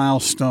reached a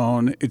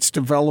milestone. It's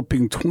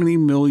developing 20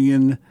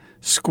 million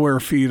square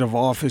feet of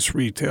office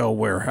retail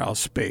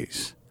warehouse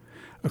space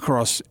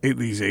across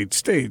these 8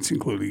 states,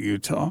 including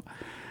Utah.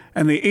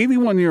 And the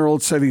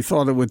 81-year-old said he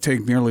thought it would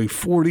take nearly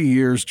 40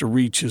 years to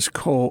reach his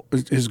goal.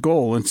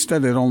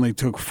 Instead, it only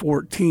took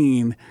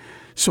 14.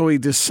 So he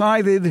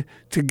decided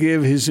to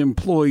give his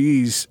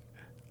employees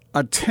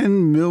a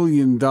 $10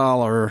 million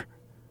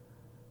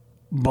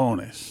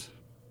bonus,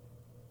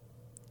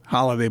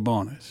 holiday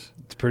bonus.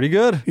 It's pretty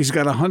good. He's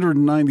got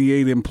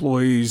 198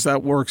 employees.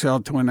 That works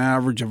out to an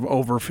average of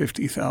over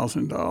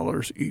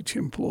 $50,000 each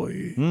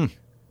employee.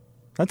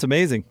 That's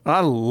amazing.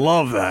 I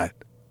love that.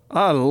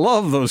 I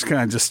love those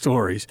kinds of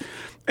stories.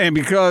 And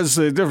because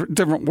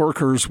different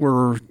workers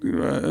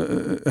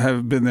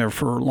have been there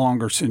for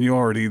longer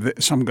seniority,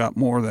 some got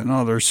more than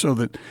others, so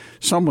that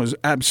some was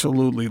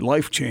absolutely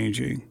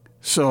life-changing.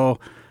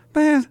 So,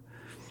 man,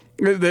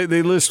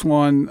 they list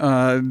one,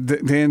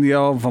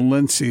 Danielle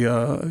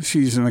Valencia.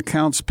 She's an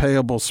accounts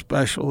payable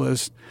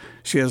specialist.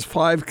 She has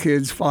 5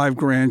 kids, 5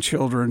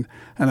 grandchildren,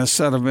 and a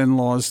set of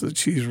in-laws that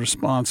she's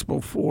responsible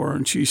for.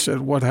 And she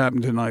said, what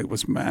happened tonight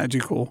was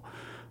magical.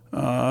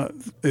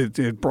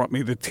 It brought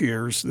me to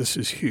tears. This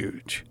is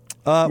huge.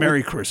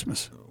 Merry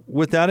Christmas.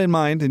 With that in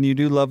mind, and you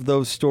do love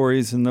those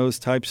stories and those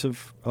types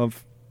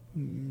of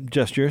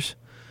gestures,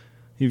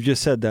 you've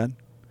just said that.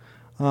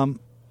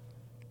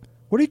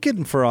 What are you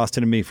getting for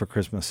Austin and me for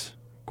Christmas,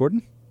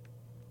 Gordon?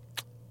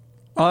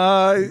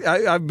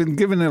 I've been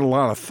giving it a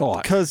lot of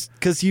thought.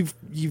 Because you've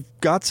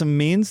got some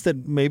means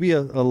that maybe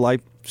a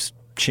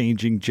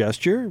life-changing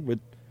gesture would,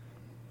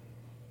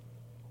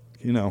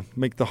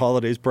 make the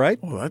holidays bright.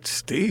 Well, that's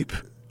steep.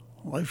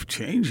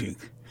 Life-changing.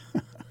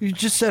 You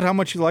just said how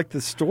much you like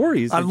the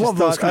stories. I love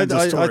those kinds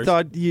of stories. I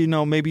thought,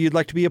 maybe you'd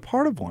like to be a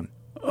part of one.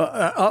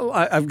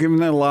 I've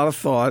given it a lot of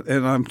thought,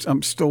 and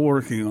I'm still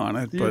working on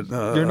it. But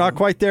you're not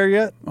quite there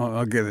yet.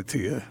 I'll get it to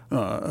you,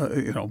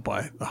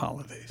 by the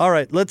holidays. All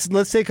right, let's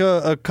take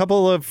a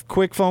couple of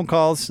quick phone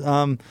calls.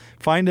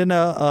 Finding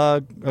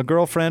a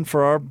girlfriend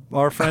for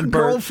our friend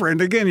Burt.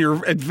 Girlfriend again?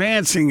 You're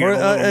advancing it or a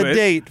little bit.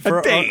 Date for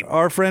a date.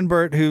 Our friend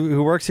Burt,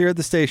 who works here at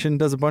the station,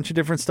 does a bunch of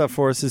different stuff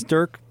for us. Is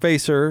Dirk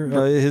Facer,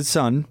 his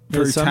son.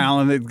 Very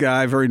talented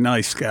guy, very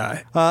nice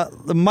guy.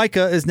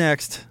 Micah is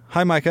next.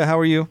 Hi, Micah. How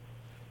are you?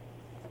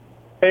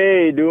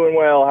 Hey, doing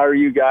well. How are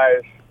you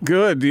guys?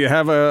 Good. Do you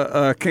have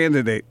a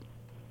candidate?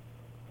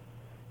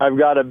 I've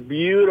got a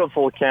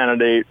beautiful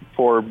candidate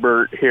for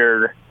Burt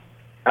here.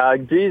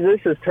 Jesus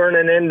is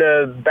turning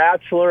into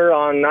Bachelor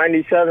on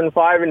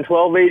 97.5 and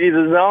 1280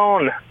 The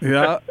Zone.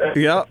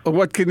 Yeah.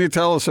 What can you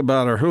tell us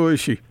about her? Who is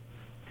she?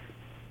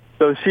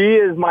 So she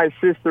is my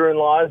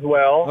sister-in-law as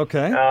well.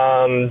 Okay.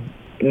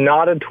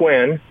 Not a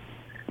twin,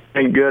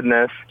 thank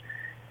goodness.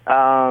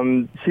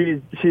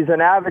 She's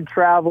an avid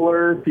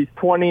traveler. She's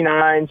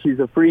 29. She's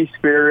a free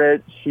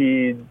spirit.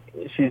 She's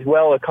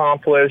well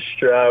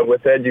accomplished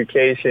with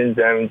education,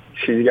 and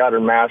she's got her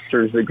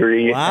master's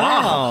degree.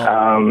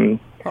 Wow.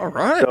 All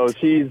right. So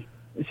she's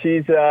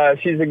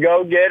a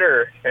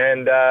go-getter,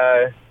 and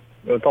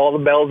with all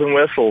the bells and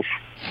whistles.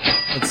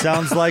 It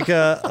sounds like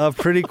a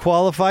pretty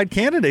qualified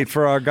candidate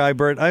for our guy,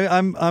 Burt.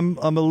 I'm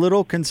a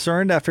little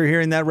concerned after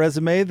hearing that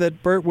resume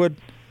that Burt would,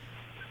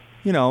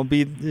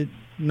 be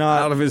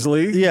not out of his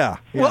league. Yeah.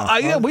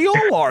 Well, we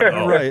all are,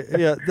 though. Right.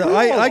 Yeah.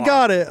 I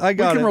got it. We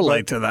can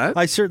relate to that.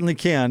 I certainly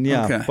can.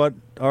 Yeah. Okay. But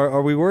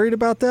are we worried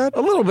about that?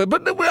 A little bit,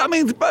 but I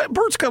mean,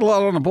 Burt's got a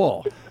lot on the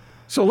ball.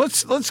 So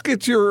let's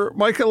get your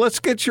Micah. Let's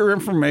get your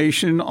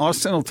information.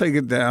 Austin will take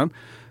it down,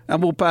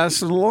 and we'll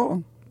pass it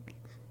along.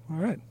 All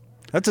right.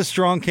 That's a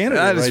strong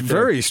candidate. That is right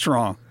very there.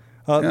 strong.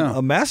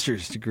 A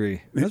master's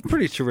degree. That's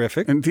pretty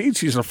terrific. Indeed,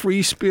 she's a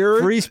free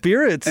spirit. Free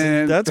spirits.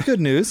 And that's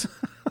good news.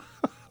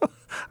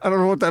 I don't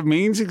know what that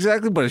means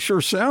exactly, but it sure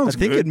sounds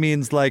good. I think it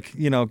means like,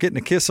 getting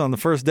a kiss on the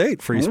first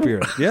date, free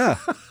spirit. Yeah.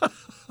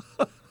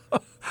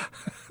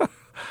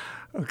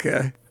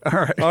 Okay.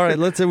 All right.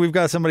 Let's say we've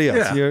got somebody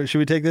else. Yeah. Should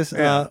we take this?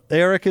 Yeah.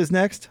 Eric is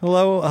next.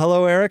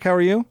 Hello, Eric. How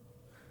are you?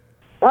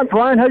 I'm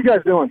fine. How you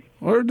guys doing?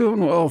 We're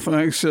doing well,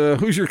 thanks.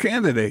 Who's your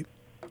candidate?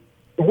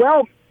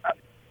 Well,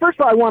 first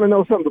of all, I want to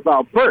know something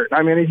about Burt.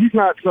 I mean, he's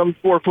not some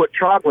 4-foot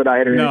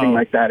troglodyte or anything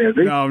like that, is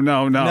he? No.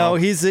 No,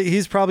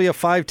 he's probably a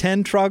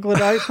 5'10"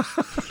 troglodyte.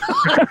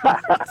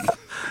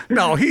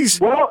 No, he's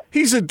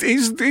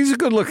a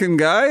good-looking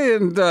guy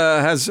and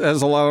has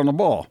a lot on the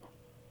ball.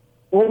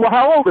 Well,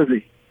 how old is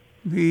he?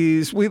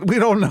 We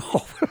don't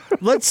know.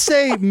 Let's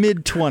say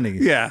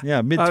mid-20s.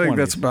 Yeah, mid-20s. I think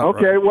that's about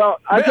right. Okay, well,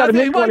 I've got a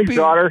mid-20s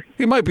daughter.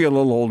 He might be a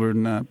little older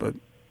than that, but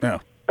yeah.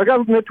 I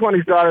got a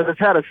mid-20s daughter that's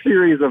had a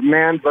series of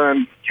man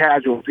bun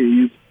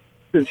casualties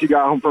since she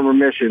got home from her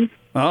mission.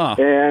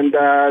 And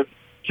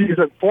she's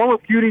a former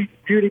beauty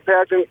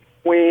pageant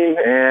queen,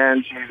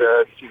 and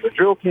she's a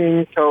drill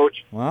team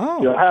coach. Wow.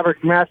 She'll have her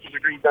master's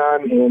degree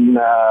done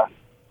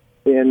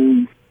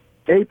in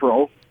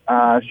April.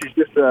 She's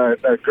just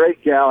a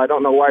great gal. I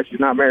don't know why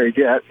she's not married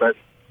yet, but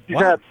she's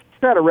had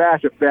a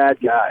rash of bad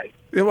guys.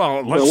 Yeah,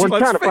 well, we're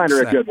trying to find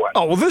her a good one.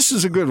 Oh, well, this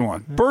is a good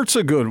one. Burt's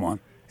a good one.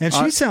 And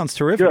she sounds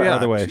terrific, by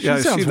the way. She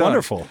sounds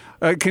wonderful.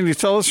 Can you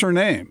tell us her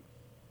name?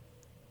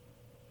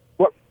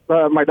 What?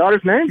 My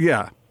daughter's name?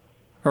 Yeah.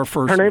 Her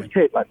first Her name's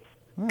Caitlin.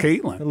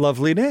 Caitlin. A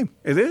lovely name.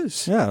 It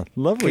is. Yeah,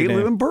 lovely name.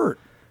 Caitlin and Burt.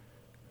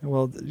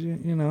 Well,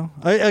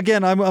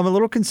 I'm a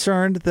little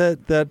concerned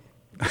that the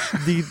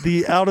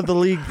out of the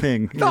league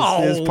thing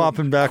is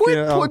popping back.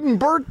 Quit putting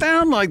Burt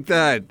down like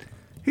that.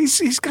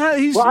 He's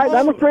Well,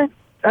 I'm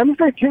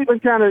afraid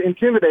Caitlin kind of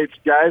intimidates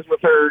guys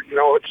with her.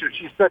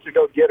 She's such a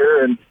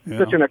go-getter and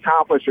such an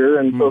accomplisher,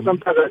 and so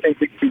sometimes I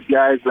think these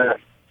guys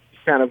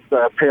kind of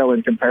pale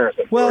in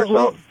comparison.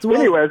 Well,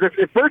 anyways,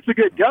 if Burt's a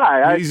good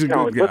guy, he's a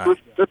good guy.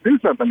 Let's do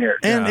something here.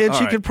 And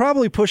she could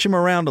probably push him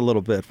around a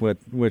little bit,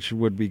 which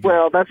would be good.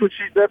 Well, that's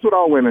what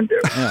all women do.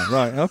 Yeah,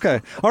 right.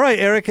 Okay. All right,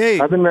 Eric. Hey,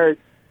 I've been married.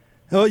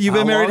 Oh, you've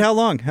been married how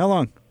long?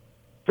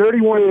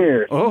 31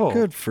 years. Oh,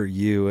 good for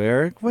you,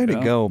 Eric. Way to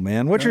go,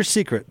 man. What's your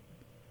secret?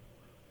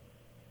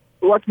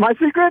 What's my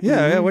secret?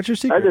 Yeah. What's your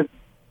secret?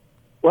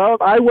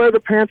 I wear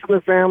the pants in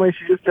the family.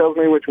 She just tells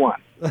me which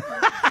one.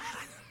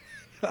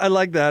 I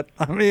like that.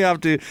 I may have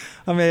to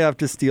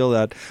steal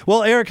that.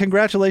 Well, Eric,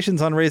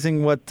 congratulations on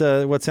raising what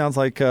sounds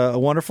like a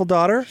wonderful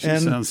daughter. She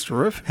sounds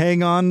terrific.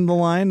 Hang on the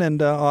line,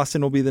 and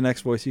Austin will be the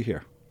next voice you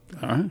hear.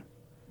 All right.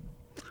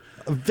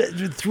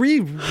 3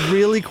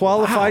 really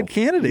qualified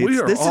candidates. We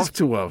are off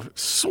to a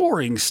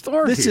soaring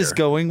start. This is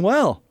going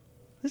well.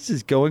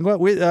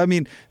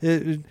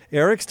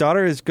 Eric's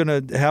daughter is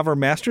going to have her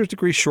master's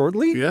degree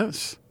shortly.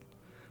 Yes.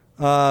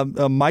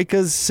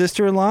 Micah's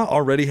sister-in-law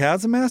already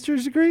has a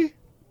master's degree.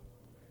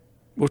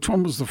 Which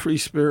one was the free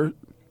spirit?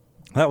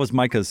 That was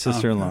Micah's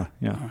sister-in-law. Okay.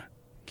 Yeah. Right.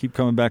 Keep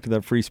coming back to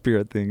that free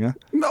spirit thing, huh?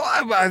 No,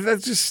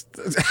 that's just...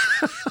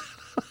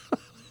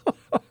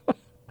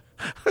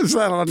 Is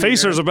that on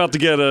Facer's about to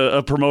get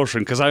a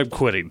promotion because I'm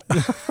quitting.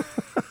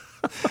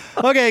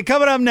 Okay,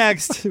 coming up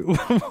next,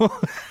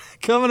 we'll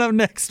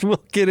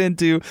get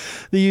into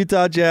the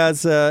Utah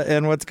Jazz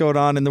and what's going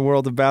on in the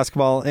world of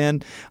basketball.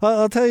 And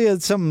I'll tell you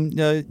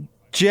something.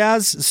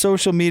 Jazz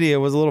social media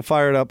was a little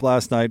fired up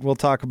last night. We'll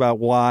talk about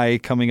why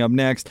coming up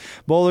next.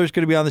 Bowler's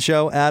going to be on the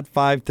show at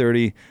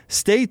 5:30.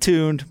 Stay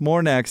tuned.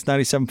 More next.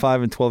 97.5 and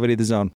 1280 The Zone.